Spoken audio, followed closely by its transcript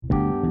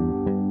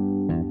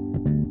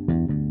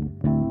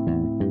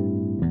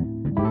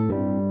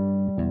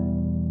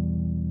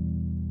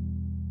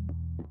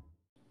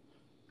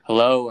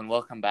Hello and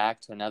welcome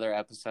back to another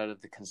episode of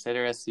the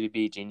Consider Us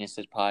CBB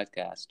Geniuses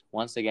podcast.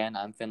 Once again,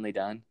 I'm Finley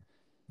Dunn.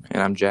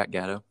 And I'm Jack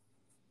Gatto.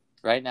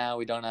 Right now,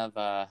 we don't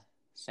have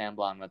Sam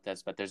Blond with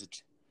us, but there's a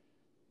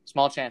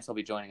small chance he'll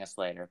be joining us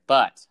later.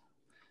 But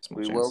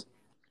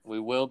we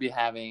will be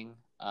having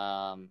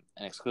an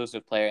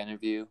exclusive player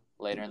interview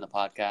later in the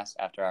podcast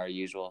after our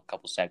usual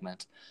couple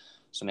segments.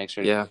 So make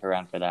sure to stick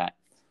around for that.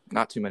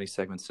 Not too many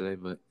segments today,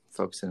 but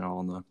focusing all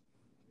on the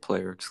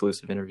player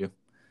exclusive interview.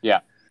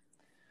 Yeah.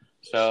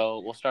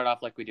 So we'll start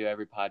off like we do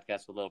every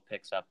podcast with a little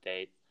picks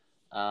update.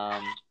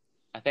 I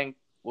think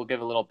we'll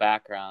give a little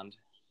background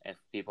if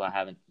people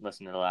haven't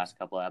listened to the last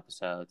couple of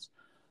episodes.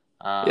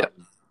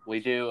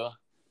 We do,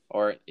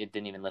 or it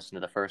didn't even listen to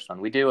the first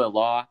one. We do a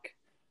lock,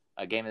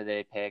 a game of the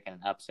day pick, and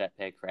an upset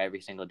pick for every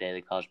single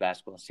daily college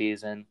basketball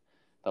season.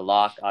 The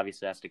lock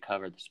obviously has to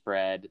cover the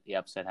spread. The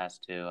upset has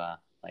to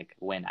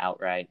win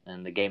outright,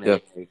 and the game of the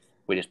day,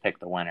 we just pick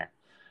the winner.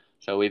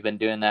 So we've been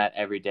doing that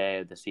every day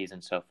of the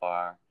season so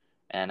far.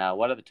 And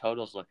what are the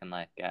totals looking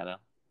like, Gatto?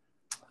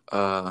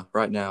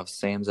 Right now,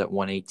 Sam's at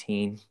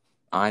 118,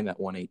 I'm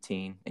at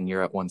 118, and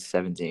you're at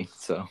 117.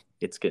 So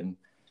it's getting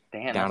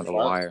down to the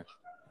wire.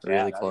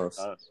 Really close.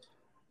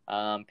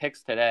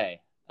 Picks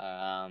today.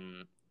 I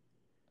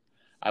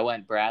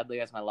went Bradley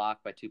as my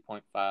lock by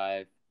 2.5.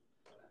 I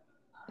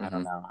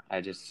don't know.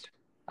 I don't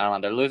know.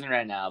 They're losing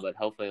right now, but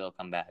hopefully they'll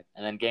come back.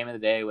 And then game of the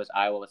day was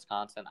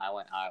Iowa-Wisconsin. I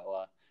went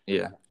Iowa.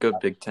 Yeah, good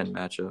Big Ten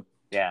matchup.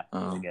 Yeah,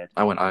 really good.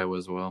 I went Iowa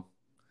as well.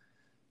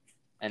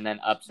 And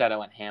then upset, I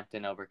went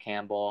Hampton over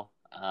Campbell.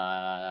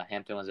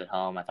 Hampton was at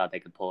home. I thought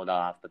they could pull it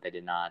off, but they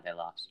did not. They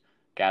lost.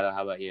 Gatto,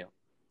 how about you?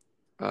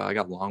 I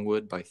got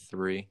Longwood by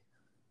 3.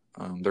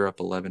 They're up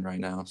 11 right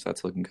now, so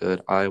that's looking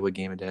good. Iowa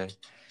game of day.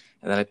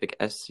 And then I pick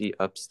SC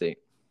Upstate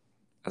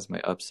as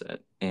my upset.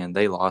 And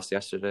they lost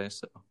yesterday,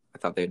 so I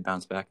thought they'd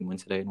bounce back and win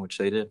today, in which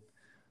they did.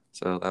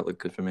 So that looked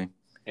good for me.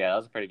 Yeah, that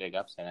was a pretty big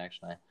upset,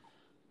 actually.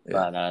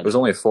 Yeah. But it was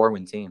only a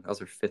 4-win team. That was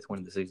their 5th win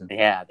of the season.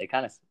 Yeah, they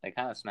kind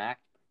of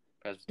smacked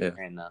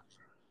Presbyterian, though.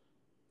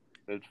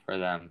 Good for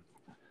them.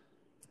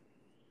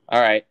 All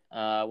right,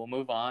 we'll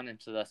move on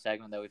into the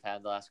segment that we've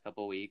had the last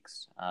couple of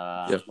weeks.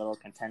 Little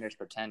Contenders,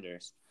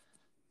 Pretenders.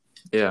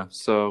 Yeah,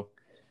 so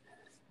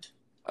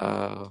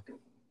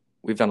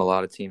we've done a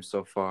lot of teams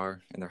so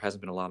far, and there hasn't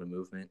been a lot of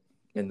movement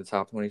in the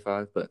top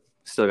 25, but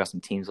still got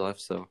some teams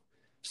left. So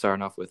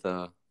starting off with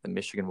the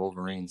Michigan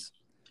Wolverines.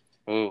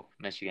 Ooh,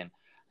 Michigan.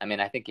 I mean,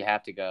 I think you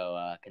have to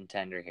go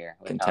contender here.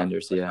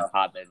 Contenders, how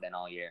hot they've been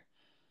all year.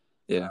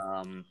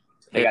 Yeah.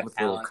 They got with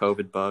a little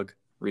COVID bug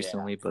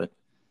recently, but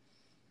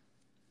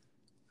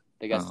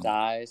they got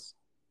size.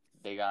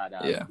 They got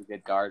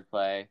good guard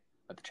play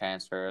with the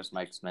transfers,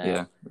 Mike Smith.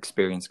 Yeah,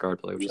 experienced guard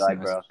play, which is Eli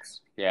nice.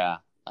 Brooks. Yeah.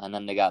 And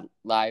then they got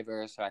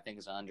Livers, who I think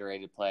is an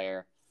underrated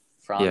player.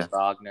 Franz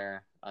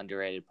Wagner,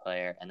 underrated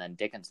player. And then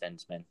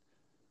Dickinson's been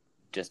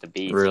just a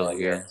beast all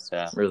year.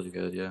 So. Really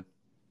good, yeah.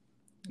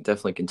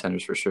 Definitely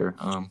contenders for sure.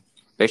 I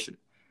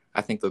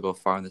think they'll go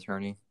far in the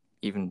tourney,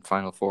 even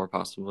Final Four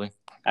possibly.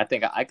 I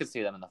think I could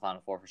see them in the Final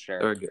Four for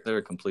sure. They're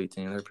a complete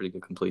team. They're a pretty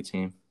good complete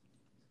team.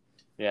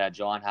 Yeah,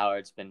 Juwan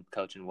Howard's been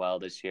coaching well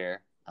this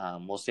year.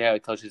 We'll see how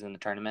he coaches in the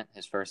tournament,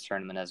 his first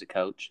tournament as a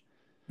coach.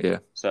 Yeah.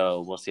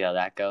 So we'll see how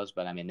that goes.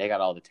 But, I mean, they got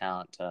all the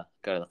talent to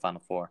go to the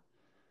Final Four.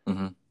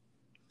 Mm-hmm.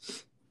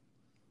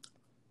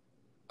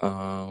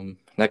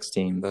 Next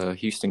team, the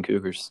Houston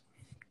Cougars.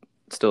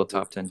 Still a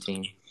top 10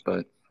 team,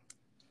 but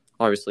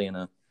obviously in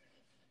a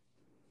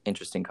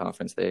interesting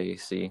conference, the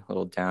AAC. A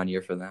little down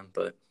year for them,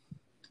 but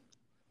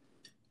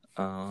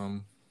I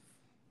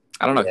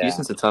don't know. Yeah.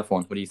 Houston's a tough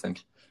one. What do you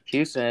think?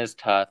 Houston is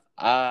tough.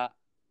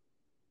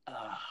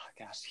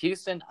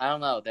 Houston, I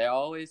don't know.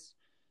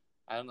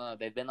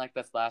 They've been like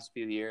this last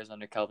few years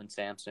under Kelvin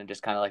Sampson,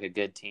 just kind of like a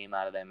good team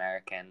out of the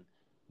American.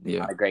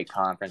 Not a great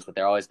conference, but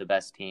they're always the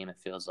best team, it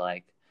feels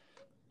like.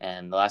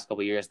 And the last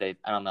couple of years, they've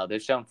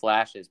shown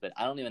flashes, but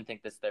I don't even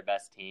think this is their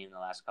best team the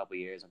last couple of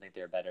years. I think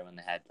they were better when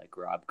they had like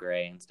Rob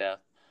Gray and stuff.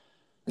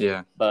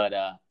 Yeah. But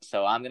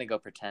so I'm gonna go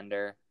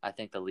pretender. I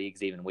think the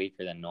league's even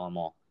weaker than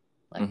normal.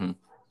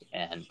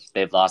 And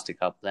they've lost a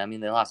couple. I mean,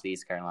 they lost to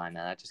East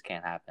Carolina. That just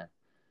can't happen.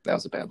 That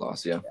was a bad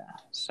loss, yeah.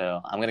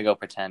 So I'm gonna go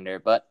pretender,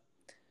 but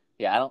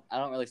I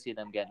don't really see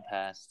them getting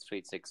past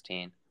Sweet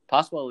 16.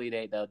 Possible Elite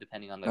 8 though,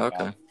 depending on the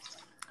draft.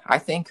 I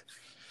think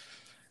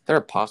they're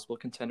a possible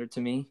contender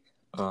to me.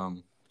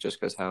 Just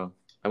because I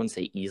wouldn't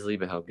say easily,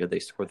 but how good they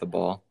score the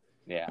ball.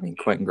 Yeah. I mean,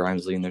 Quentin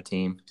Grimes leading their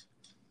team,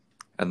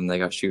 and then they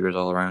got shooters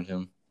all around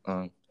him.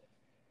 It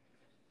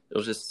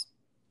was just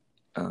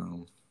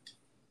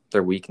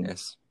their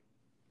weakness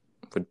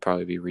would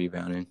probably be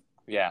rebounding.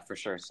 Yeah, for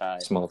sure.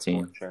 Size. Small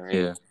team. Sure,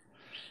 yeah.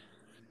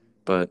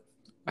 But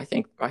I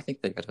think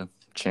they got a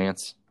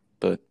chance.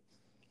 But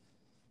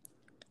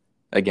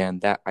again,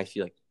 that I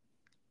feel like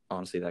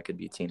honestly that could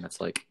be a team that's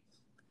like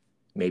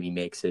maybe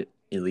makes it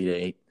Elite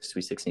 8,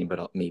 Sweet 16,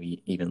 but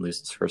maybe even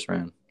loses first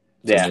round.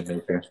 Yeah.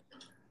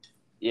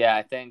 Yeah,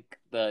 I think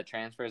the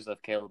transfers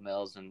of Caleb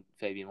Mills and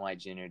Fabian White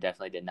Jr.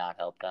 definitely did not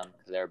help them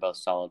because they were both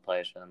solid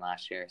players for them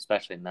last year,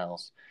 especially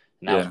Mills.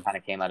 and that Yeah. one kind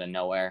of came out of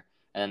nowhere.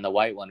 And then the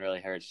white one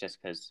really hurts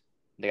just because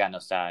they got no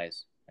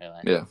size,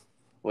 really. Yeah.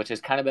 Which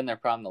has kind of been their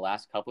problem the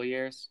last couple of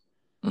years.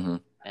 Mm-hmm.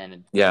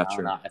 And Yeah, I don't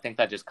true. know, I think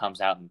that just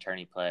comes out in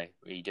tourney play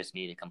where you just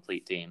need a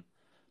complete team.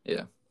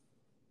 Yeah.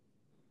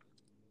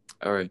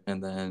 All right,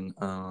 and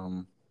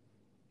then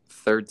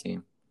third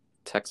team,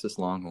 Texas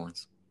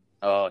Longhorns.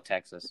 Oh,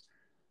 Texas.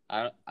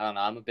 I don't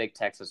know. I'm a big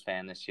Texas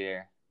fan this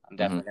year. I'm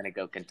definitely going to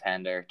go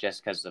Contender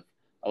just because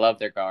I love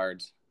their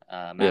guards,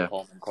 Matt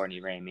Coleman,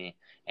 Courtney Ramey,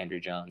 Andrew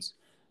Jones.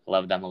 I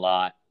love them a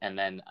lot. And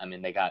then, I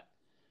mean, they got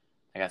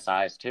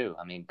size too.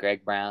 I mean,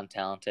 Greg Brown,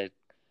 talented.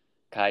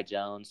 Kai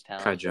Jones,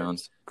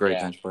 talented. Great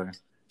bench player.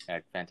 Yeah,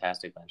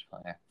 fantastic bench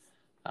player.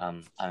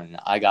 I don't know.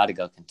 I got to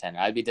go Contender.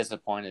 I'd be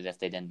disappointed if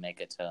they didn't make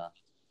it to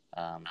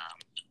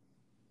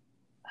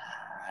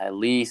at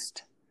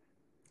least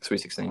Sweet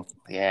 16.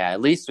 Yeah,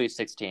 at least Sweet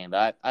 16.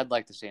 But I'd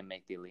like to see him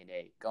make the Elite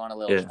Eight. Go on a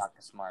little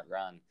Shaka Smart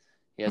run.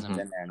 He hasn't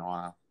been there in a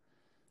while.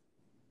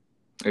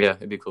 Yeah,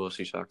 it'd be cool to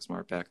see Shaka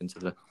Smart back into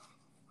the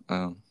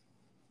Final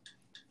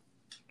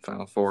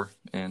Four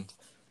and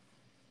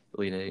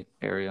Elite Eight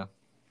area.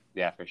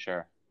 Yeah, for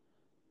sure.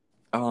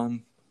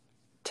 I'm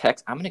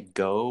gonna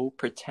go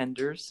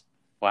Pretenders.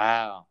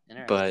 Wow,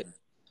 interesting. But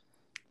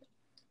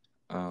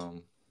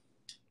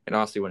it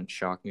honestly wouldn't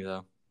shock me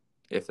though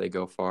if they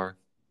go far.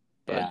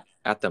 But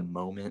at the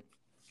moment,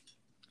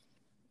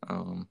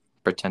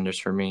 Pretenders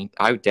for me.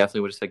 I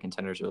definitely would have said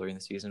Contenders earlier in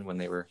the season when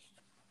they were.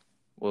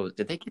 Well,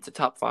 did they get to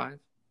top 5?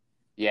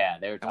 Yeah,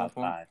 they were top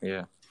 5.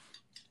 Yeah,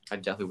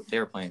 they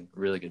were playing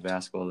really good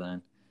basketball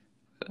then.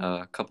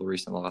 A couple of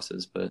recent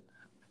losses, but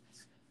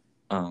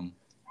I'm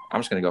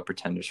just gonna go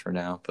Pretenders for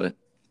now. But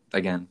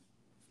again,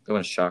 it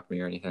wouldn't shock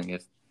me or anything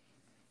if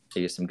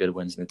they get some good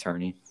wins in the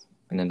tourney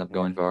and end up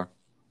going far.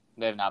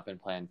 They've not been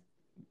playing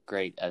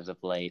great as of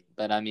late,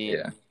 but I mean,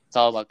 it's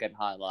all about getting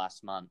hot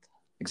last month.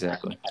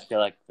 Exactly. I feel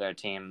like they're a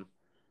team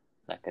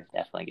that could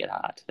definitely get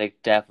hot. They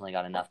definitely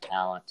got enough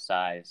talent,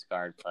 size,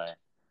 guard play.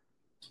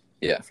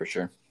 Yeah, for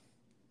sure.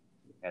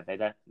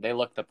 Yeah, they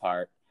look the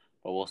part,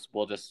 but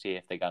we'll just see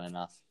if they got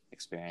enough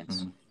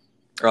experience.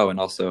 Mm-hmm. Oh, and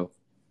also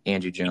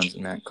Andrew Jones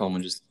and Matt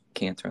Coleman just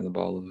can't turn the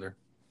ball over.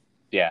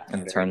 Yeah, in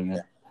the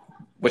tournament,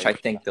 which I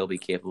think they'll be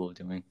capable of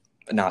doing,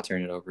 but not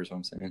turning it over is what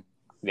I'm saying.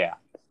 Yeah,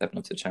 stepping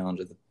up to the challenge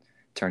of the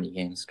tourney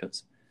games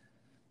because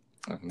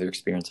they're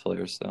experienced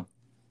players. So,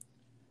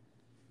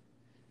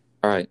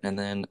 all right, and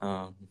then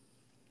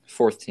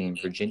fourth team,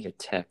 Virginia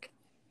Tech.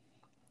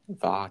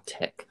 Va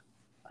Tech.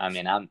 I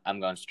mean, I'm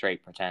going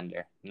straight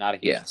Pretender. Not a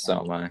huge fan.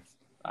 So am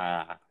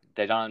I.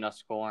 They don't have enough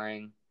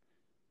scoring.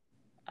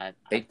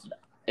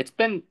 They've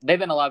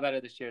been a lot better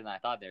this year than I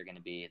thought they were going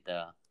to be.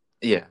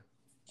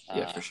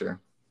 For sure.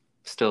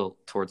 Still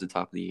towards the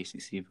top of the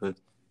ACC, but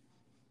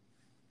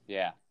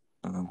yeah.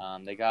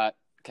 They got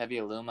Kevy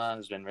Aluma,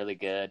 who's been really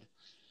good.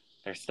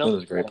 They're still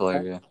a great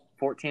player. Yeah.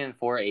 14-4,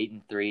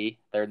 8-3,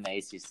 third in the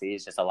ACC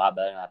is just a lot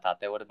better than I thought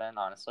they would have been,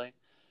 honestly.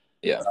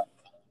 Yeah.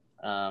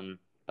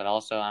 But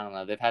also, I don't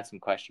know. They've had some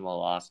questionable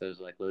losses,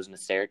 like losing to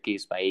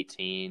Syracuse by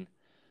 18,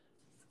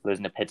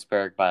 losing to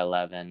Pittsburgh by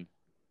 11.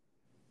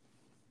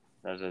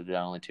 Those are the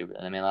only two.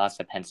 I mean, they lost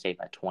to Penn State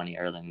by 20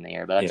 early in the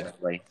year, but that's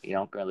really, you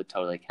don't really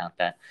totally count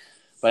that.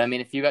 But I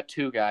mean, if you got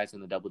two guys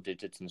in the double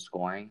digits in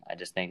scoring, I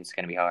just think it's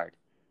going to be hard.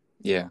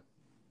 Yeah,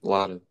 a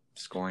lot of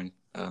scoring,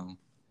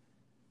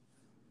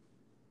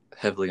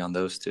 heavily on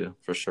those two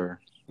for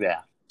sure.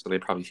 Yeah. So they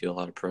probably feel a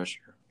lot of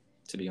pressure,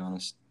 to be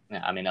honest.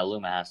 Yeah, I mean,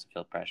 Aluma has to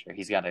feel pressure.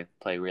 He's got to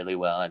play really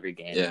well every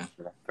game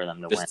for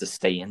them to win. Just to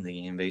stay in the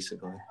game,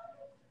 basically.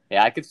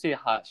 Yeah, I could see a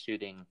hot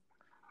shooting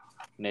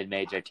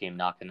mid-major team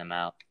knocking them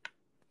out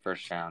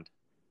first round.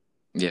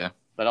 Yeah.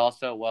 But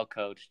also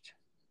well-coached.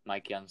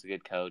 Mike Young's a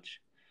good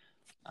coach.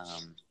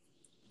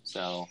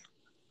 So,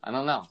 I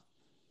don't know.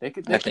 I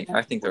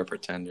think they're a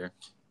pretender.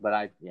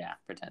 But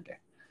pretender.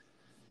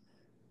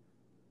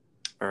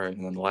 All right,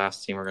 and then the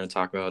last team we're going to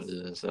talk about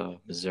is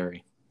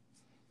Missouri.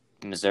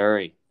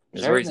 Missouri's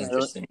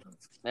interesting.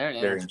 They're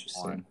very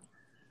interesting.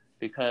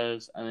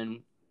 Because, I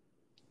mean,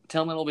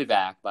 Tillman will be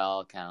back by all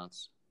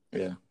accounts.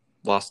 Yeah.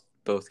 Lost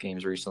both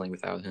games recently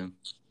without him.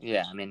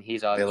 Yeah, I mean,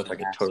 he's They look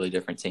like a totally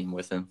different team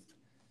with him.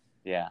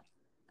 Yeah.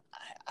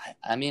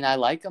 I mean, I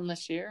like them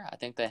this year. I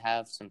think they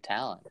have some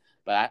talent.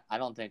 But I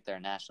don't think they're a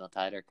national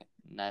title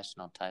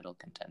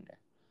contender.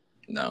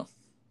 No.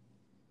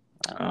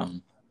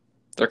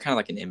 They're kind of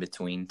like an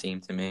in-between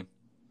team to me.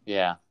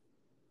 Yeah.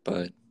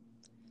 But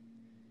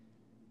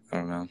I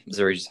don't know.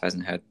 Missouri just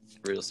hasn't had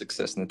real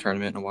success in the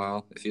tournament in a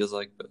while, it feels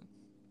like. But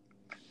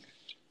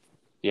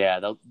yeah,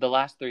 the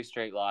last 3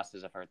 straight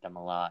losses have hurt them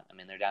a lot. I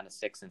mean, they're down to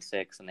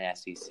 6-6 in the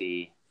SEC.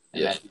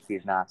 And the SEC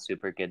is not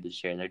super good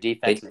this year. Their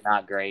defense is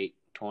not great.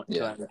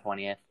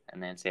 220th in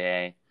the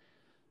NCAA.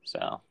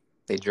 So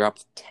they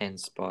dropped 10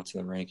 spots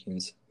in the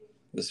rankings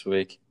this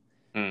week.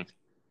 They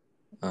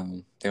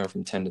went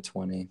from 10 to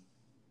 20.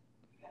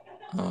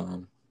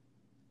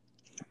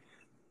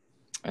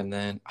 And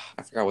then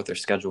I forgot what their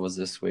schedule was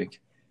this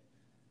week,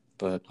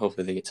 but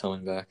hopefully they get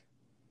Tillman back.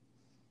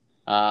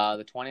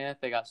 The 20th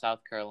they got South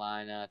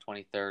Carolina,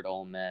 23rd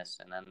Ole Miss,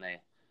 and then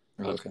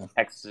Okay.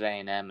 Texas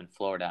A&M and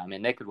Florida. I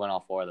mean, they could win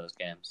all 4 of those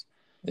games.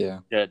 Yeah.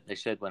 They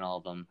should win all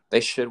of them.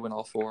 They should win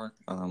all 4.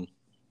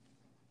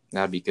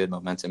 That'd be good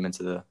momentum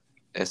into the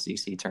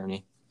SEC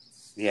tourney.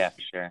 Yeah,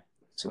 for sure.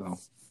 So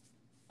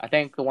I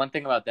think the one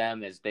thing about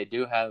them is they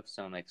do have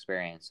some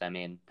experience. I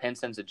mean,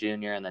 Pinson's a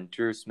junior, and then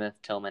Drew Smith,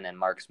 Tillman, and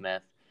Mark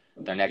Smith,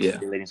 their next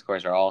 2 leading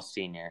scorers are all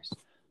seniors.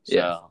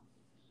 So,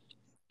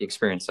 the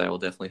experience side will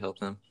definitely help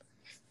them.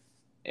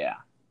 Yeah.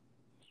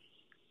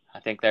 I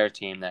think they're a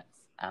team that,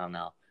 I don't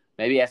know,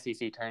 maybe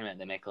SEC tournament,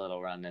 they make a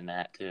little run in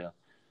that too.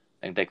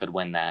 I think they could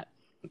win that.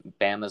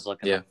 Bama's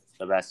looking like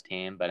the best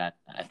team, but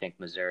I think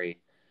Missouri,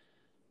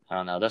 I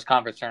don't know. Those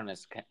conference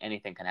tournaments,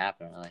 anything can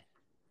happen, really.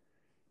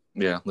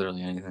 Yeah,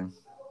 literally anything.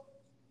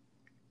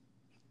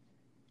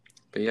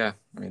 But yeah,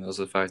 I mean, those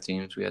are the 5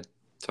 teams we had to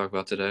talk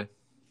about today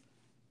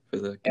for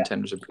the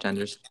contenders and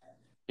pretenders.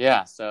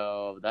 Yeah,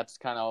 so that's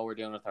kind of all we're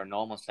doing with our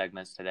normal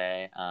segments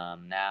today.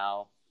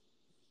 Now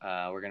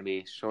we're going to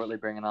be shortly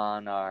bringing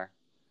on our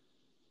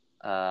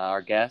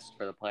guest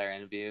for the player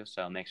interview,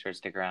 so make sure to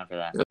stick around for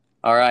that. Yep.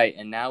 All right,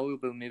 and now we'll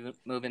be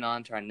moving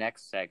on to our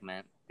next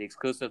segment, the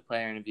exclusive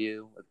player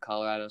interview with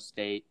Colorado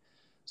State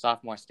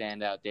sophomore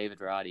standout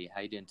David Roddy.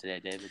 How you doing today,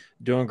 David?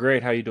 Doing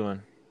great. How you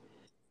doing?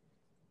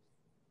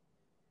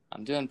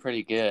 I'm doing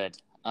pretty good.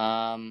 Good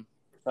to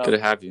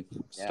have you.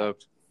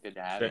 Stoked. Good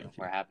to have you.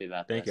 We're happy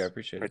about this. Thank you. I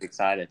appreciate it. Pretty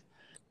excited.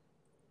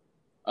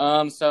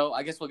 So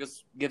I guess we'll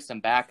just give some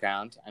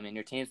background. I mean,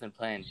 your team's been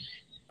playing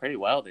pretty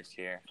well this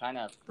year. Kind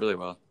of. Really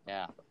well.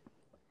 Yeah.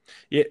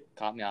 Yeah.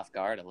 Caught me off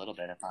guard a little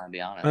bit, if I'm gonna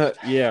be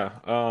honest.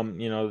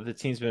 The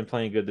team's been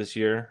playing good this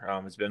year.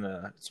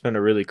 It's been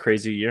a really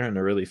crazy year and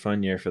a really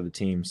fun year for the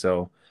team.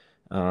 So,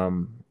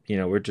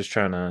 we're just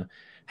trying to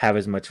have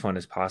as much fun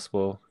as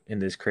possible in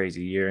this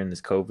crazy year, in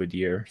this COVID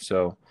year.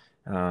 So,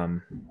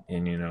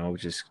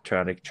 just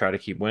try to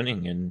keep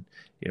winning and,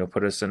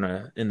 put us in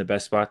the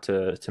best spot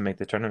to make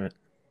the tournament.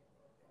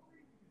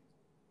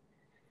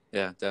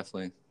 Yeah,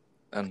 definitely.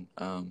 And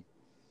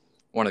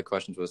one of the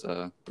questions was we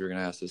were going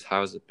to ask is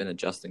how has it been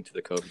adjusting to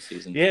the COVID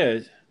season? Yeah,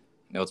 I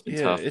know it's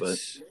been tough, but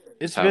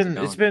it's been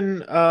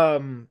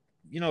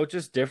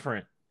just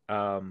different.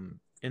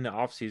 In the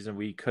off season,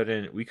 we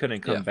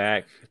couldn't come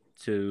back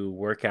to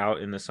work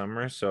out in the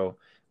summer, so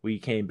we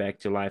came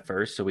back July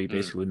 1st. So we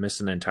basically missed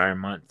an entire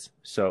month.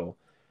 So,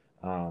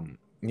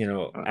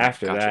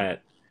 after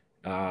that,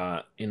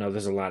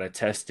 there's a lot of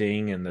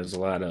testing and there's a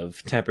lot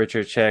of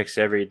temperature checks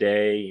every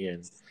day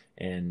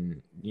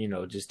and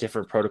just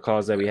different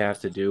protocols that we have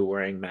to do,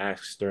 wearing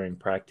masks during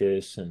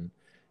practice.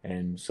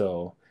 And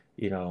so,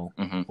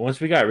 once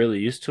we got really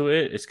used to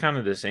it, it's kind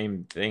of the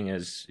same thing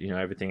as,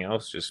 everything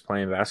else, just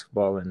playing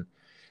basketball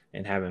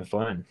and having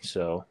fun.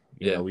 So,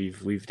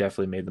 we've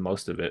definitely made the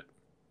most of it.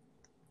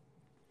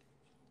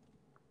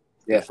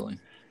 Yeah. Definitely.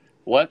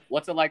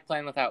 What's it like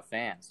playing without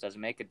fans? Does it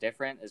make it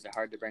different? Is it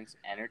hard to bring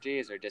some energy?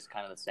 Is it just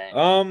kind of the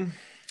same?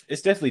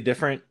 It's definitely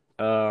different.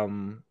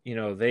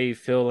 They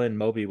fill in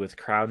Moby with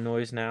crowd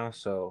noise now,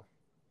 so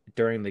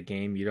during the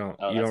game you don't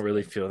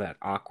really feel that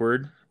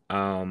awkward.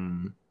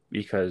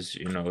 Because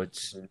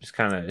it's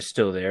kind of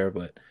still there,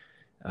 but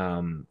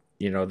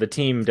the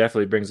team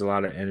definitely brings a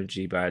lot of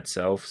energy by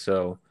itself.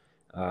 So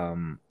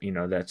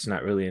that's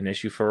not really an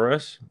issue for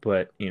us.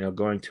 But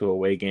going to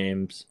away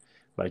games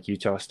like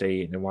Utah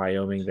State and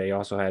Wyoming, they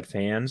also had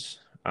fans.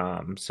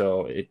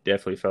 So it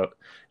definitely felt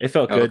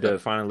good to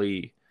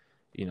finally,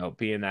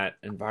 be in that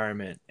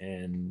environment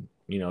and,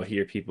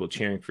 hear people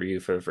cheering for you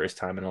for the first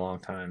time in a long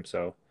time.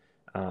 So,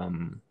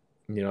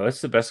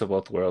 it's the best of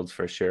both worlds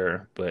for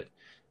sure. But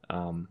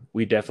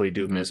we definitely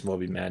do miss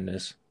Moby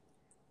Madness.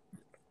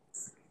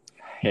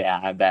 Yeah,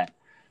 I bet.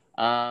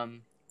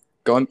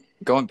 Going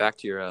back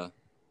to your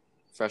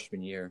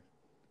freshman year,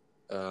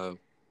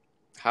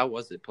 how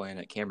was it playing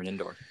at Cameron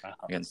Indoor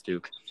against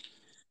Duke?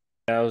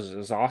 Yeah, it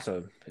was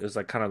awesome. It was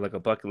kind of like a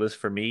bucket list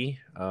for me.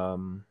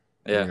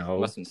 It must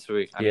have been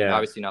sweet. I mean,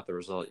 obviously not the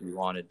result you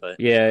wanted, but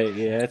yeah,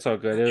 it's all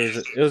good.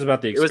 It was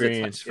about the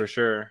experience for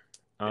sure.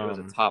 It was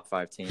a top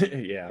 5 team.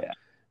 Yeah.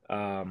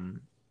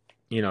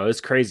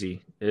 It's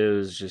crazy. It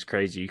was just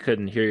crazy. You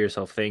couldn't hear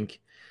yourself think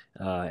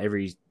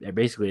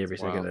basically every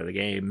second of the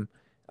game.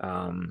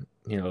 The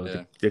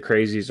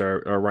crazies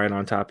are right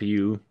on top of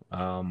you. They're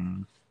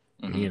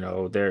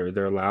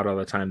loud all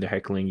the time. They're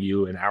heckling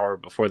you an hour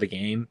before the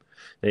game.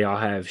 They all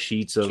have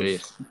sheets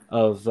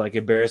of like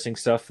embarrassing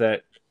stuff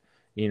that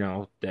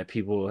that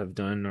people have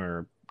done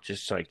or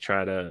just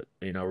try to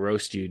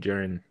roast you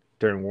during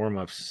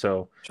warm-ups.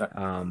 So try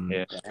to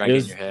get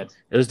in your head.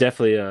 It was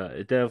definitely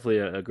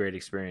a great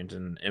experience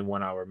and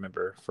one I'll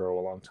remember for a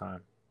long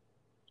time.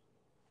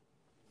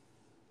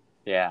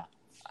 Yeah,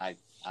 I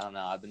don't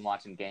know. I've been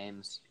watching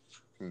games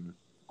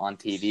on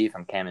TV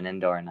from Cameron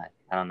Indoor, and I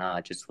don't know.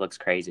 It just looks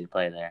crazy to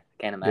play there.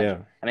 I can't imagine. Yeah.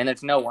 I mean,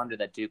 it's no wonder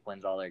that Duke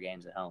wins all their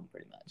games at home,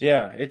 pretty much.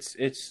 Yeah, it's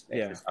just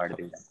hard to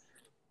beat them.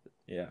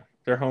 Yeah,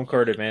 their home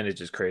court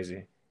advantage is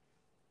crazy.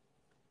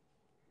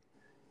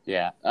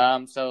 Yeah.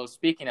 So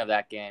speaking of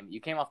that game, you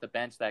came off the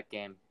bench that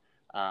game,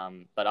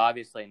 but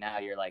obviously now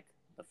you're like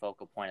the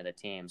focal point of the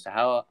team. So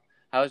how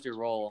how has your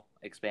role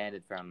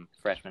expanded from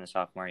freshman to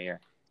sophomore year?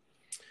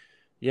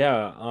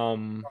 Yeah,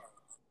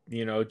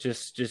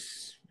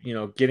 just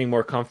getting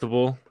more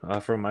comfortable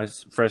from my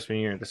freshman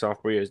year into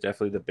sophomore year is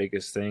definitely the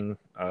biggest thing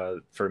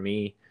for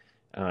me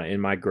in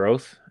my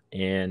growth,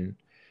 and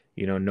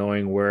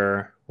knowing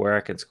where I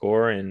can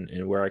score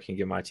and where I can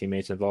get my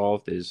teammates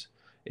involved is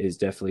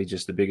definitely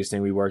just the biggest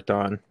thing we worked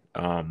on.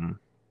 And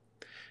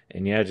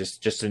yeah,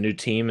 just a new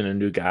team and a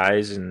new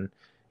guys, and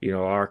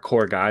our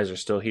core guys are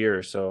still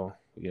here, so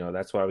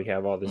that's why we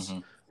have all this. Mm-hmm.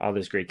 All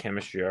this great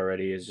chemistry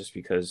already is just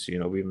because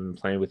we've been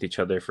playing with each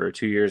other for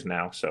 2 years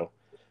now. So,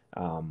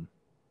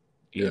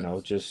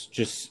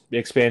 just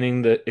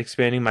expanding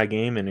my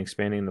game and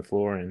expanding the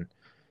floor and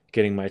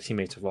getting my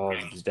teammates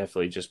involved has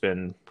definitely just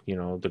been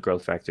the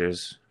growth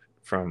factors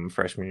from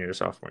freshman year to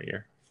sophomore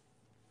year.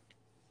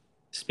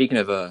 Speaking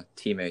of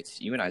teammates,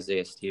 you and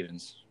Isaiah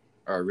Stevens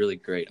are a really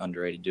great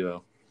underrated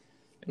duo,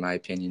 in my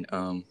opinion.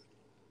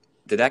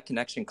 Did that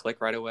connection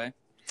click right away?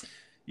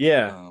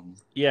 Yeah,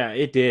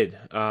 it did.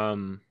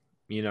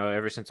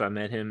 Ever since I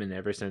met him and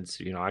ever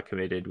since, I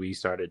committed, we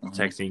started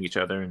texting each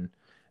other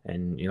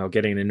and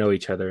getting to know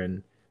each other.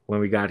 And when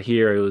we got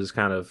here, it was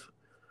kind of,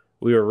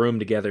 we were roomed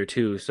together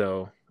too.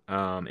 So,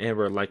 and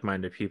we're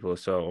like-minded people.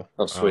 So,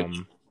 sweet.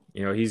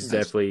 He's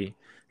nice.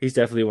 he's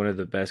definitely one of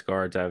the best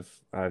guards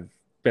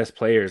best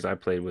players I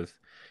played with.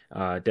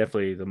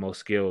 Definitely the most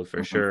skilled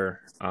for sure.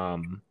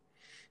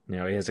 He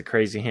has a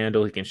crazy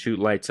handle. He can shoot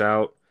lights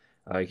out.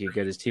 He can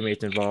get his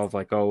teammates involved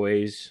like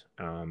always,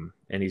 and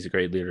he's a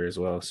great leader as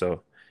well.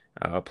 So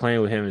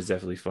playing with him is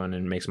definitely fun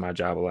and makes my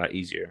job a lot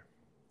easier.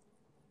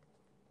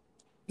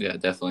 Yeah,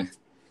 definitely.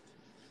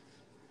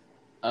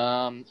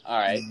 All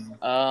right.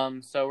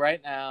 So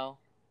right now,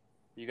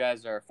 you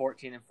guys are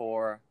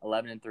 14-4,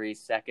 11-3,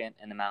 second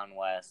in the Mountain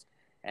West,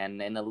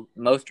 and in the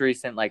most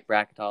recent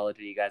bracketology,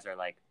 you guys are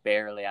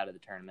barely out of the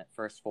tournament,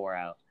 first 4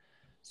 out.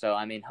 So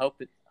I mean,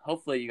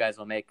 hopefully you guys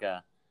will make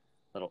a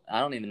little. I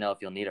don't even know if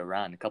you'll need a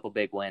run, a couple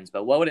big wins.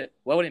 But what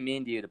would it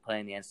mean to you to play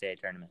in the NCAA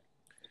tournament?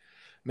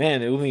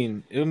 Man, it would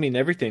mean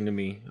everything to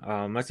me.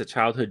 That's a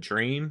childhood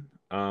dream.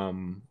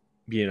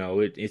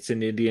 It's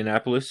in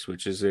Indianapolis,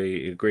 which is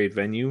a great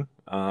venue.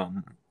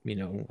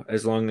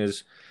 As long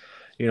as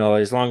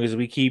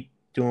we keep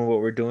doing what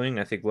we're doing,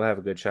 I think we'll have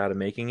a good shot of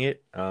making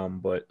it.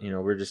 But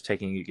we're just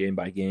taking it game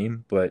by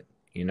game. But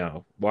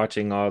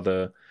watching all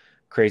the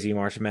crazy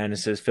March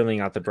Madnesses, filling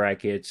out the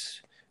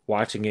brackets,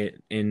 watching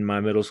it in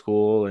my middle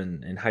school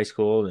and high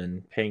school,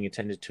 and paying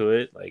attention to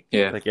it like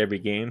every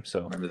game.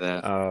 So remember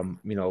that.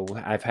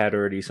 I've had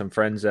already some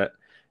friends that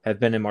have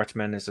been in March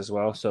Madness as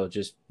well. So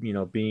just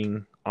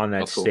being on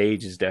that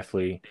stage is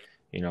definitely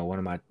one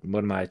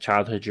of my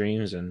childhood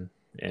dreams and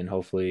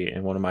hopefully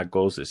and one of my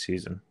goals this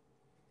season.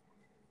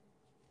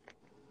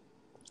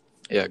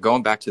 Yeah,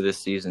 going back to this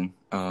season,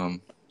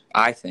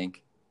 I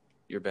think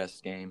your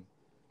best game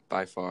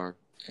by far,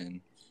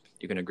 and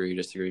you can agree or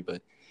disagree,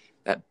 but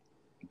that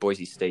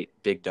Boise State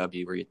big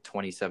W where you had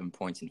 27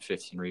 points and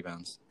 15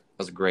 rebounds. That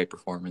was a great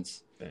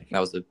performance. That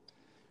was a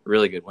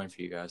really good win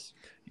for you guys.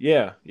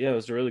 Yeah, it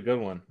was a really good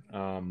one.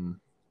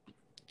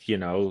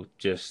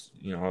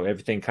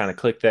 Everything kind of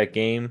clicked that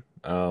game.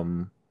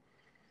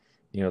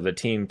 The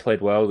team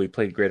played well. We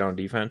played great on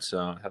defense.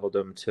 Held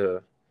them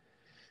to.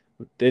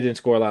 They didn't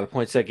score a lot of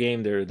points that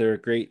game. They're a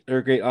great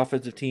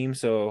offensive team.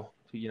 So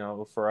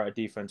for our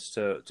defense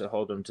to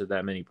hold them to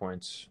that many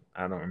points,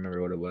 I don't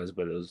remember what it was,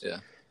 but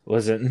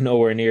wasn't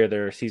nowhere near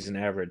their season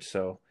average.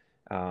 So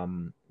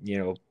playing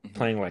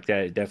like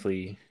that, it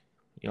definitely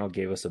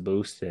gave us a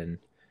boost and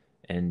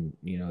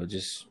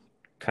just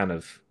kind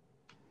of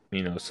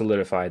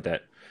solidified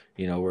that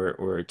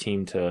we're a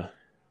team to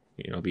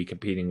be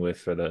competing with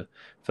for the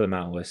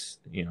Mountain West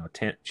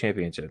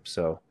championship.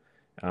 So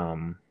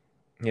that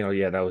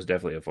was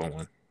definitely a fun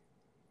one.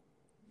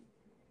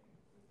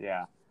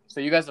 Yeah. So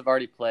you guys have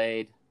already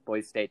played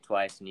Boise State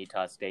twice and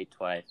Utah State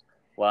twice.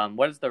 Well,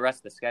 what does the rest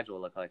of the schedule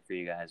look like for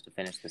you guys to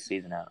finish the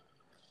season out?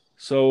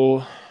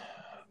 So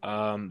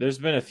there's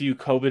been a few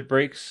COVID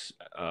breaks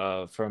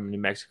from New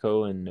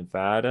Mexico and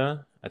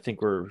Nevada. I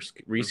think we're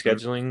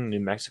rescheduling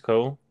New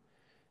Mexico.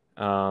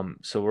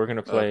 So we're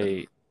gonna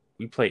play.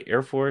 We play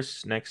Air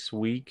Force next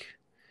week,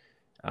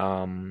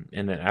 and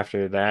then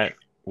after that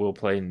we'll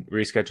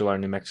reschedule our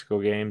New Mexico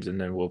games,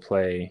 and then we'll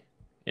play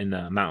in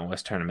the Mountain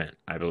West tournament,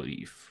 I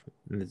believe,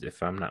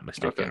 if I'm not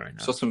mistaken right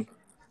now.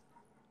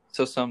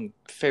 So some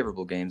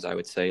favorable games, I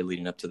would say,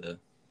 leading up to the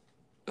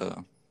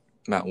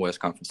Mountain West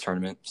Conference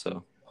tournament.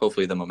 So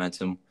hopefully the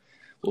momentum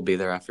will be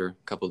there after a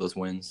couple of those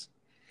wins.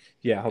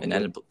 Yeah, hopefully.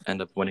 And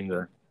end up winning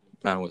the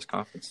Mountain West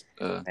Conference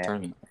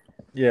tournament.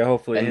 Yeah,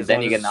 hopefully. And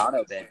then you get an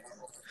auto bid.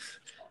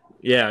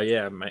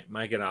 Yeah,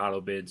 might get an auto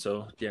bid.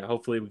 So yeah,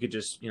 hopefully we could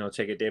just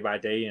take it day by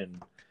day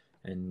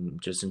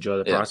and just enjoy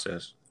the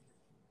process.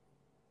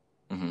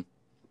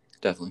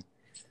 Definitely.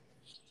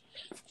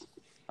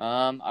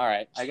 All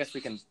right. I guess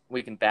we can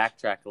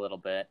backtrack a little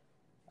bit.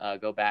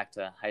 Go back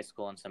to high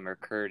school and some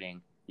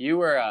recruiting. You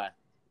were a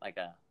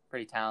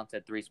pretty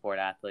talented 3-sport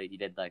athlete. You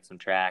did some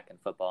track and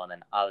football and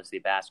then obviously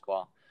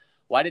basketball.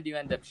 Why did you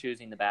end up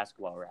choosing the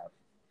basketball route?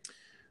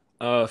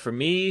 For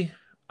me,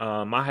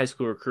 my high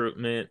school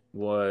recruitment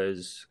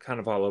was kind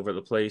of all over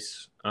the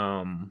place.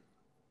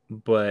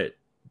 But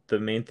the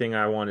main thing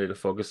I wanted to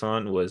focus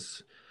on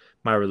was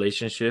my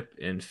relationship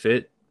and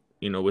fit,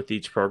 with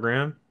each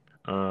program.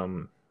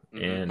 And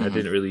I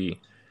didn't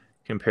really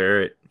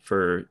compare it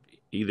for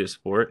either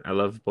sport. I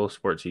love both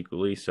sports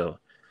equally. So,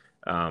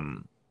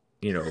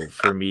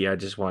 for me, I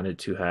just wanted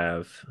to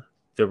have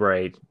the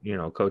right,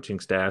 coaching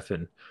staff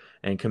and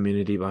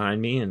community behind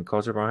me and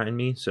culture behind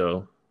me.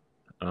 So,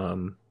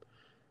 and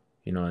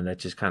that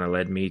just kind of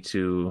led me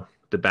to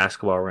the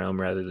basketball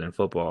realm rather than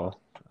football,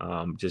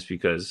 just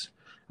because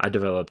I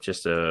developed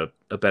just a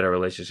better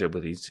relationship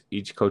with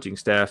each coaching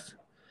staff,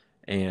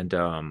 and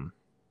and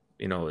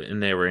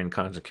they were in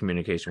constant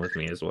communication with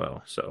me as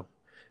well. So,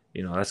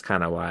 that's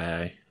kind of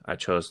why I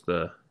chose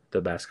the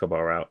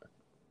basketball route.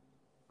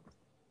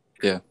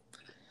 Yeah.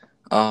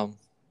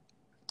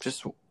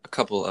 Just a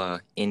couple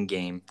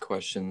in-game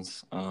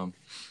questions.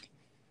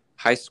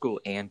 High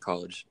school and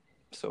college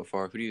so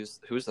far.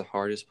 Who's the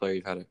hardest player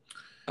you've had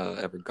to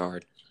ever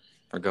guard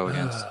or go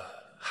against?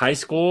 High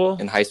school?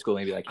 In high school,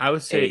 maybe like I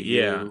would say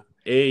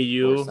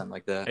AAU or something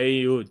like that.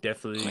 AAU would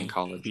definitely in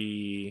college.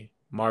 Be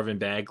Marvin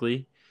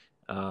Bagley.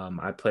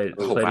 I played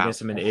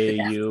against him in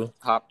AAU.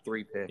 Top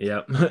 3 pick.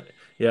 Yep.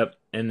 Yep.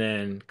 And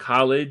then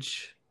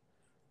college,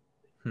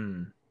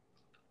 there's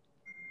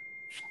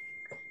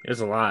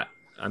a lot.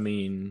 I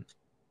mean,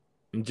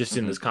 just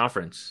in this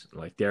conference,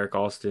 like Derek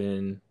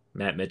Alston,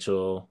 Matt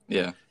Mitchell,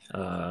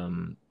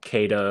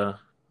 Kada,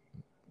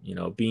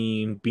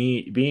 Bean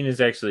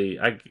is actually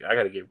I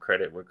got to give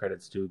credit where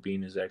credit's due.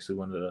 Bean is actually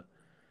one of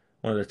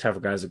the tougher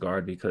guys to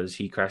guard because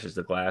he crashes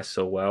the glass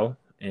so well,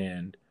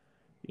 and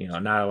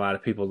not a lot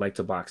of people like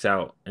to box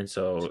out, and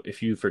so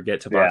if you forget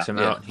to box him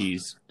out,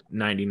 he's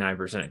 99%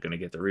 going to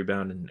get the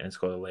rebound and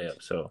score the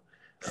layup. So,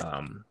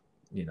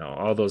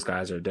 all those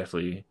guys are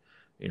definitely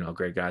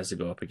great guys to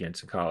go up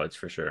against in college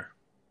for sure.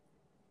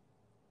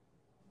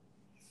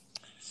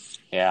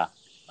 Yeah.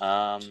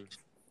 All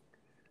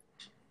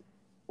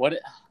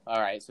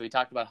right, so we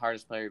talked about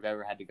hardest player you've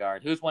ever had to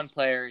guard. Who's one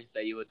player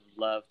that you would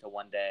love to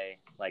one day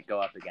go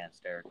up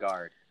against or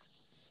guard?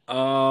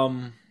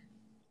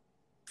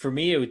 For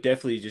me, it would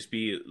definitely just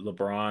be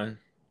LeBron.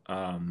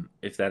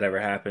 If that ever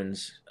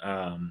happens,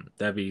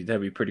 that'd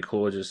be pretty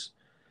cool. Just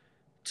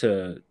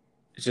to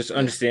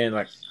understand,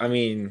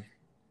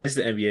 it's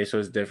the NBA, so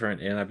it's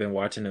different, and I've been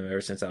watching him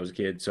ever since I was a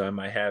kid, so I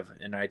might have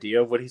an idea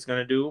of what he's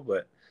gonna do,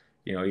 but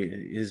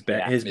his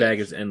bag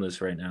is endless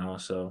right now,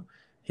 so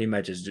he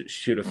might just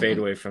shoot a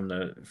fadeaway from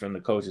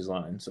the coach's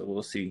line. So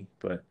we'll see,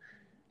 but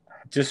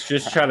just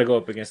try to go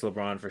up against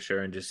LeBron for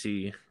sure, and just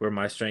see where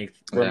my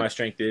strength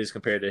is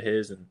compared to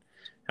his, and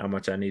how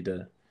much I need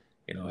to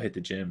hit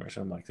the gym or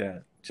something like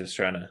that. Just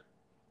trying to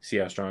see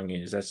how strong he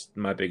is. That's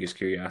my biggest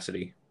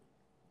curiosity.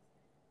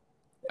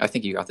 I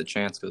think you got the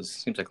chance because it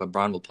seems like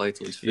LeBron will play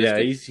till he's 50. Yeah,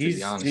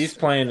 he's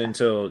playing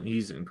until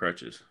he's in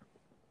crutches.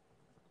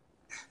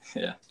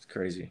 Yeah, it's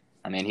crazy.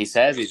 I mean, he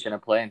says he's going to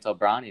play until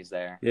Bronny's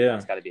there. Yeah,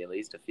 it's got to be at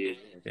least a few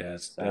years. Yeah,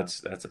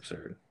 that's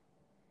absurd.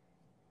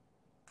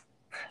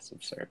 That's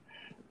absurd.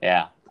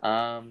 Yeah.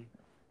 All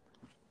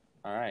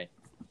right.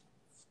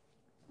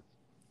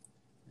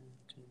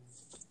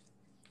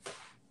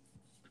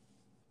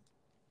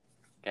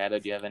 Gatto,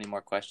 do you have any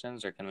more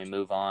questions, or can we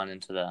move on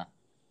into the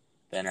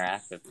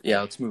interactive?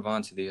 Yeah, let's move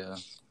on to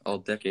the all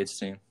decades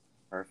team.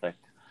 Perfect.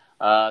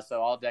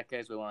 So all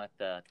decades, we went with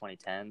the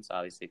 2010s,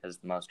 obviously, because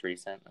it's the most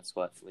recent. That's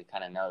what we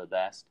kind of know the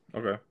best.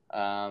 Okay.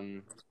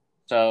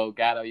 So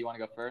Gatto, you want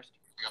to go first?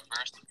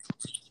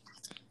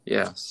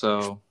 Yeah.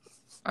 So,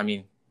 I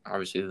mean,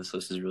 obviously, this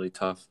list is really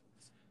tough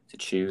to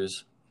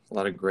choose. A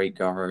lot of great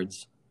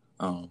guards,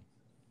 and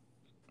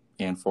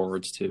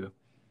forwards too,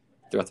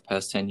 throughout the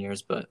past 10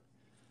 years. But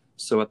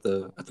so at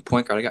the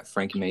point guard, I got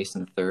Frank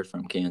Mason III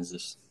from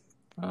Kansas.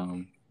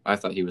 I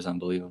thought he was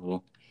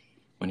unbelievable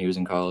when he was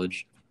in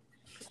college.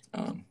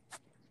 And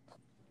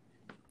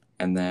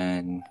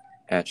then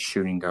at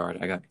shooting guard,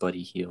 I got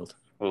Buddy Hield.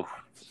 When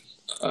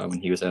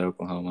he was at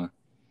Oklahoma.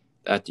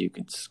 That dude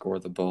could score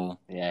the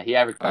ball. Yeah, he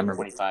averaged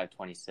 25,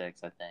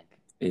 26, I think.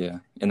 Yeah,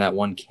 in that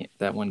one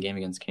game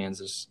against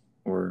Kansas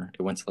where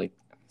it went to I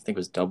think it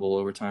was double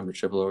overtime or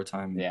triple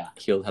overtime. Yeah.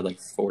 Hield had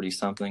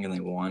 40-something and they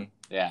won.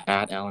 Yeah.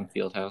 At Allen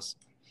Fieldhouse.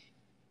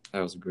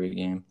 That was a great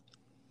game.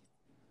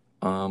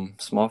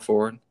 Small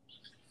forward.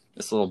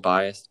 This a little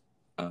biased.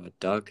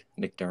 Doug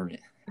McDermott.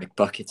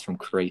 McBuckets from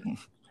Creighton.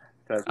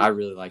 I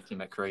really liked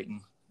him at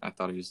Creighton. I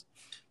thought he was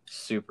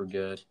super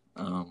good.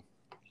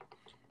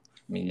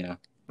 Yeah,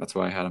 that's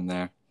why I had him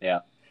there. Yeah.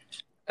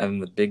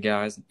 And the big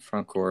guys in the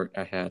front court,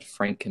 I had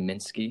Frank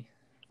Kaminsky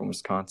from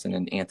Wisconsin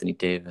and Anthony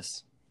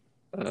Davis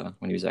when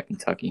he was at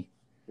Kentucky.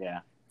 Yeah.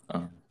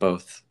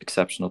 Both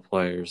exceptional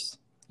players,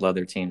 led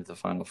their team to the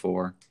Final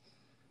Four.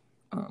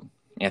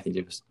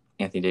 Anthony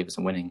Davis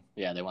winning.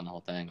 Yeah, they won the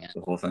whole thing. Yeah.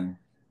 The whole thing.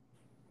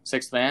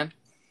 Sixth man?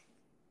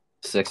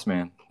 Sixth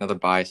man. Another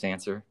biased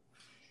answer.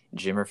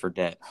 Jimmer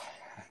Fredette.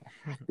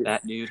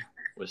 That dude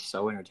was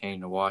so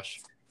entertaining to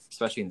watch.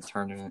 especially in the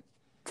tournament.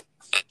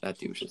 That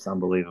dude was just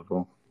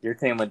unbelievable. Your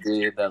team would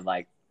be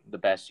the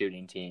best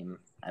shooting team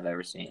I've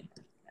ever seen.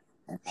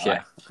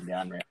 Yeah.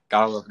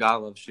 Gotta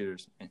love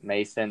shooters.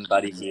 Mason,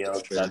 Buddy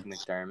Hield, Doug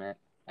McDermott.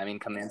 I mean,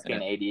 Kaminsky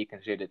and AD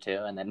can shoot it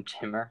too, and then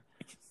Jimmer.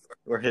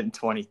 We're hitting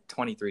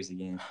 23s a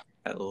game,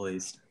 at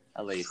least.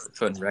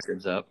 Putting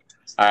records up.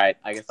 All right,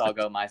 I guess I'll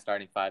go my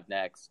starting five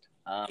next.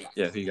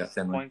 Yeah, who you got,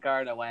 Finley? Point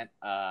guard, I went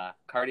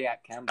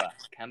Cardiac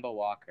Kemba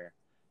Walker.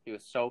 He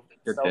was so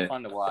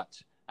fun to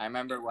watch. I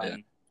remember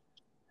when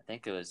I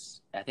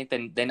think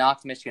they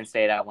knocked Michigan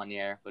State out one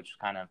year, which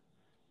kind of,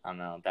 I don't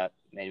know, that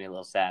made me a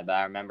little sad. But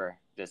I remember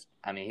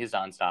he's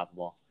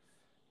unstoppable.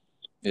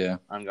 Yeah.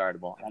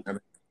 Unguardable.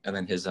 And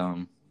then his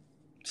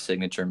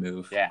signature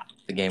move. Yeah.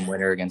 The game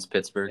winner against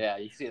Pittsburgh. Yeah,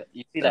 you see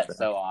that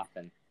so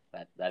often,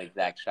 that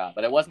exact shot.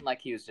 But it wasn't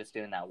like he was just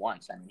doing that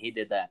once. I mean, he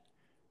did that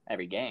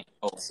every game.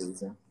 Whole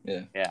season.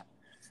 Yeah.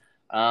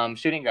 Yeah.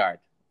 Shooting guard.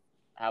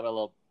 I have a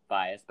little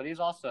bias, but he's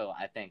also,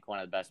 I think, one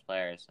of the best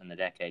players in the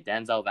decade.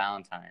 Denzel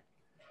Valentine,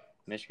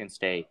 Michigan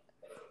State.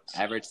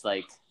 Averaged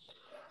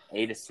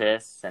 8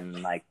 assists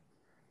and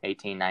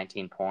 18,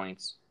 19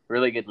 points.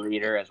 Really good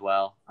leader as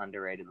well.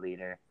 Underrated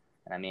leader.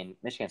 And I mean,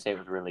 Michigan State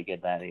was really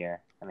good that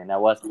year. I mean, that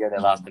was the year they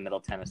lost to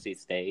Middle Tennessee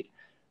State.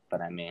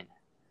 But I mean,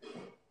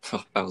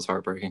 that was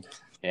heartbreaking.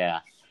 Yeah.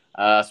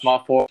 Small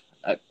forward,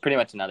 pretty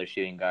much another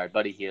shooting guard.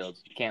 Buddy Hield.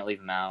 You can't leave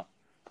him out.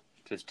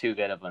 Just too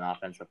good of an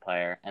offensive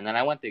player. And then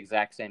I went the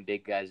exact same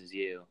big guys as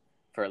you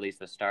for at least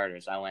the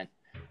starters. I went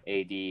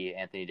AD,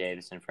 Anthony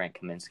Davis, and Frank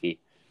Kaminsky.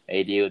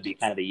 AD would be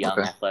kind of the young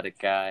athletic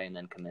guy, and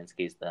then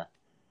Kaminsky's the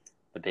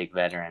big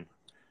veteran.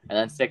 And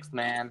then sixth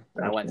man,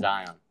 I went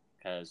Zion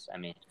because, I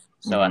mean,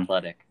 so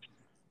athletic.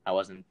 I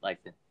wasn't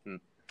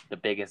the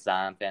biggest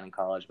Zion fan in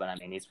college, but I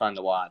mean, he's fun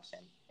to watch,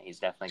 and he's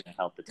definitely going to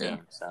help the team. Yeah.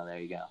 So there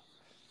you go.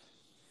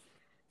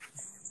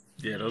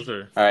 Yeah, those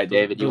are all right,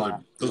 David.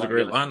 Those are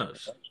great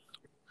lineups.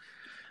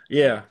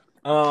 Yeah.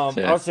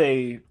 I'll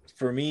say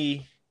for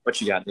me, what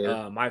you got,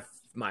 David?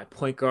 My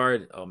point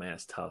guard. Oh man,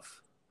 it's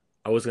tough.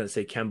 I was gonna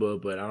say Kemba,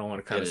 but I don't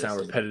want to kind of sound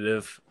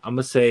repetitive. I'm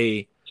gonna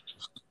say.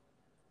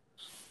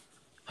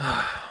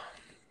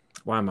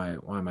 Why am I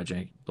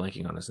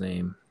blanking on his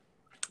name?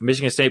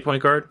 Michigan State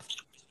point guard.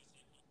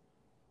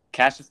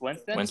 Cassius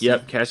Winston?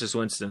 Yep, Cassius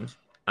Winston.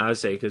 I would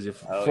say because if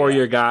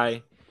four-year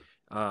guy,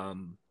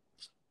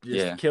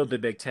 killed the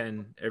Big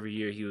Ten every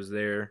year he was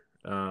there.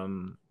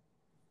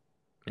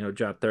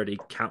 Dropped 30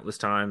 countless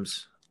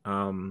times.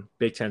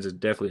 Big Ten's is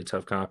definitely a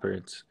tough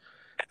conference.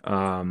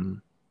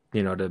 To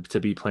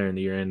be player in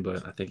the year in,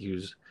 but I think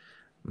he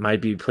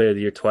might be player of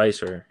the year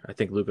twice, or I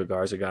think Luka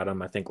Garza got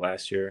him, I think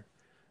last year.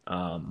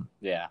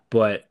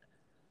 But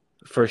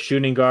for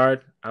shooting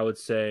guard, I would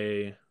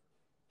say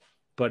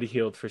Buddy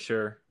Hield for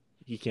sure.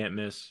 He can't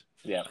miss.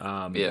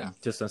 Yeah.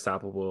 Just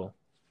unstoppable.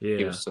 Yeah.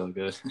 He was so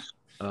good.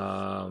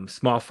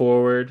 Small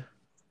forward.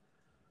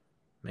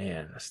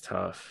 Man, that's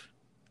tough.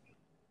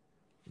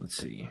 Let's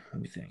see.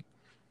 Let me think.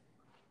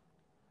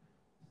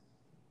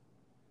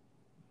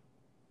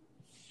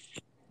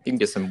 You can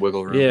get some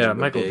wiggle room. Yeah,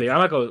 Michael Big.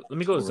 Let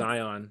me go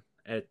Zion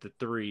at the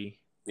 3.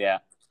 Yeah.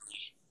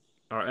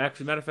 Or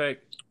actually, matter of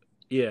fact,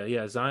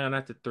 yeah, Zion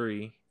at the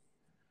 3.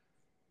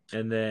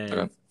 And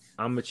then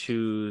I'm gonna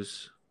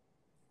choose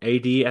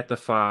AD at the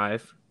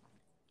 5.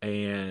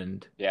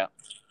 And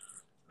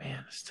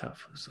man, it's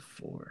tough. Who's the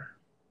 4?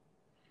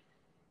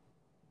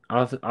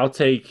 I'll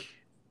take.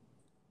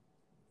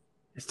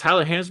 Is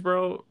Tyler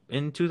Hansbrough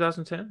in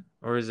 2010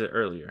 or is it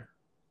earlier?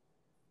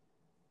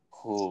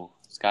 Ooh,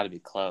 it's got to be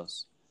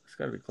close.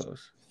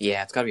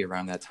 Yeah, it's got to be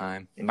around that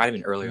time. It might have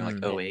been earlier,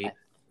 08,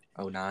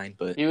 09,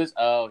 but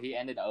he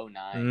ended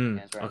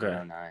 09.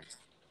 Okay. 09.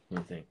 Let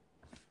me think.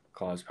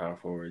 College power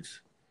forwards.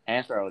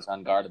 Hansbrough was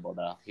unguardable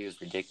though. He was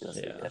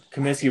ridiculously good.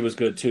 Kaminsky was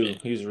good too.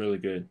 He was really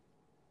good.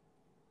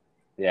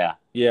 Yeah.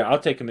 Yeah, I'll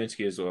take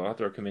Kaminsky as well. I'll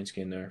throw Kaminsky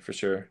in there for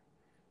sure.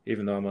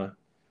 Even though I'm a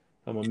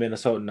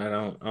Minnesotan, I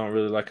don't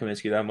really like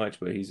Kaminsky that much,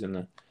 but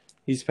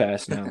he's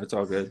passed now. It's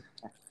all good.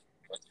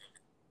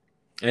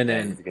 And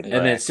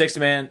then six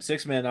man,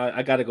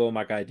 I got to go with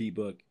my guy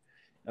D-Book.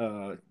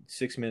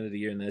 6 man of the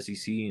year in the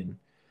SEC, and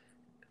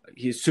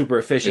he's super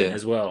efficient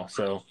as well.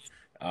 So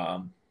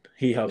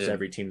he helps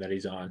every team that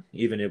he's on,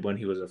 even when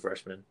he was a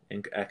freshman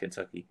at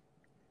Kentucky.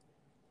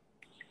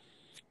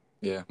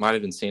 Yeah, might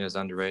have been seen as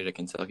underrated at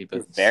Kentucky,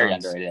 but he's very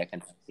underrated at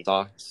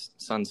Kentucky.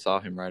 Suns saw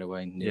him right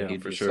away and knew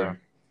he'd for sure.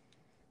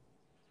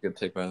 Good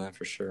pick by them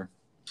for sure.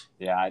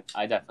 Yeah,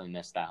 I definitely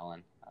missed that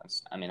one.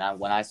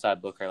 When I saw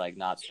Booker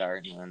not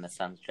starting and then the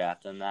Suns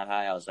drafted him that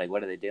high, I was like,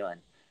 what are they doing?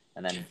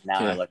 And then now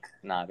I look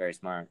not very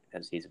smart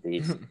because he's a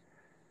beast.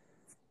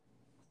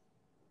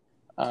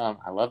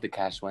 I love the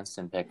Cash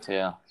Winston pick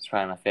too. He's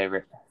probably my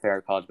favorite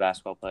college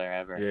basketball player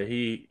ever.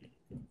 Yeah,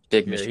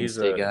 big Michigan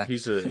State guy.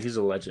 He's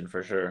a legend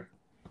for sure.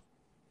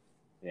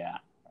 Yeah,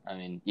 I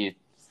mean you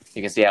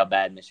can see how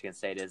bad Michigan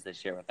State is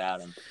this year without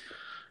him.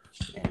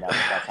 And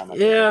that's how much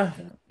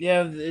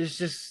it's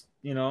just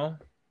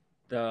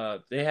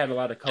they had a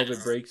lot of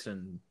COVID breaks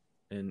and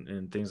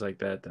things like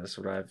that. That's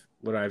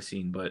what I've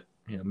seen, but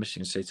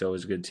Michigan State's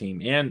always a good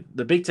team, and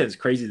the Big Ten is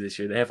crazy this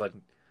year.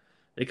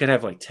 They could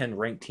have 10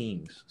 ranked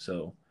teams,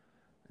 so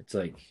it's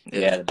like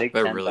the Big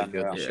they're Ten's really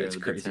good unreal. this year. it's the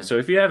Big crazy. Ten. So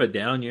if you have a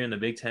down year in the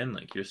Big Ten,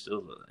 you're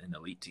still an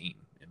elite team,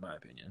 in my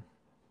opinion.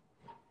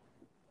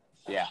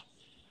 Yeah,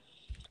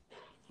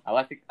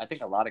 I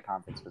think a lot of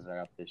conferences are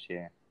up this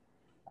year.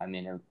 I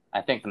mean,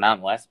 I think the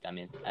Mountain West. I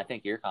mean, I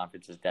think your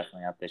conference is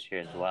definitely up this year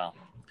as well.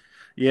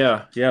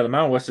 Yeah. The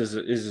Mountain West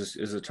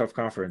is a tough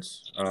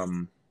conference.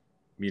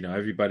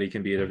 Everybody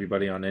can beat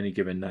everybody on any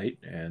given night,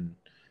 and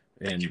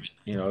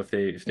if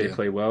they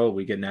play well,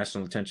 we get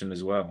national attention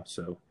as well.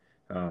 So,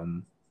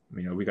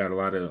 we got a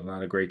lot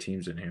of great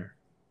teams in here.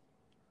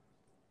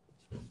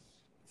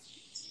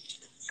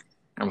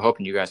 I'm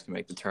hoping you guys can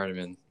make the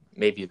tournament.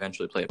 Maybe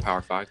eventually play a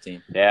Power 5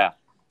 team. Yeah,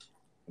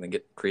 and then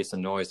create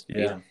some noise.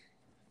 Yeah.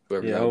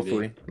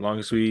 Hopefully, as long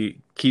as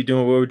we keep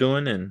doing what we're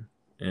doing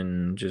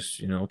and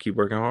just keep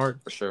working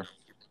hard. For sure.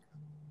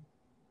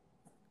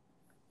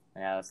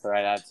 Yeah, that's the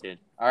right attitude.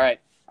 All right.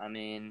 I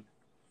mean,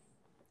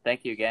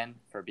 thank you again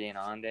for being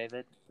on,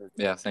 David.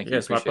 Yeah, thank you. Yeah,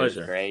 it's my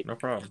pleasure. Great. No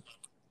problem.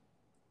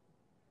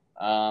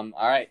 All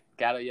right.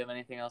 Gatto, you have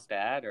anything else to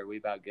add, or are we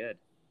about good?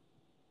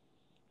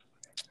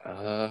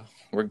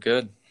 We're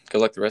good.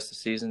 Good luck the rest of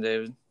the season,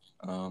 David.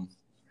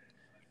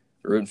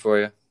 Rooting for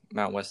you.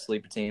 Mountain West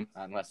Sleeper Team.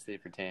 Mountain West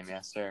Sleeper Team,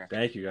 yes, sir.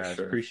 Thank you, guys.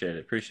 Sure. Appreciate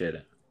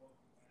it.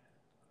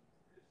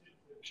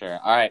 Sure.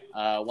 All right.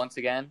 Once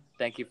again,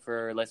 thank you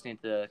for listening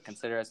to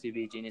Consider Us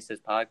CB Geniuses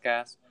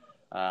podcast.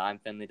 I'm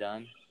Finley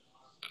Dunn.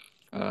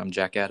 I'm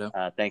Jack Gatto.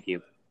 Thank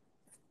you.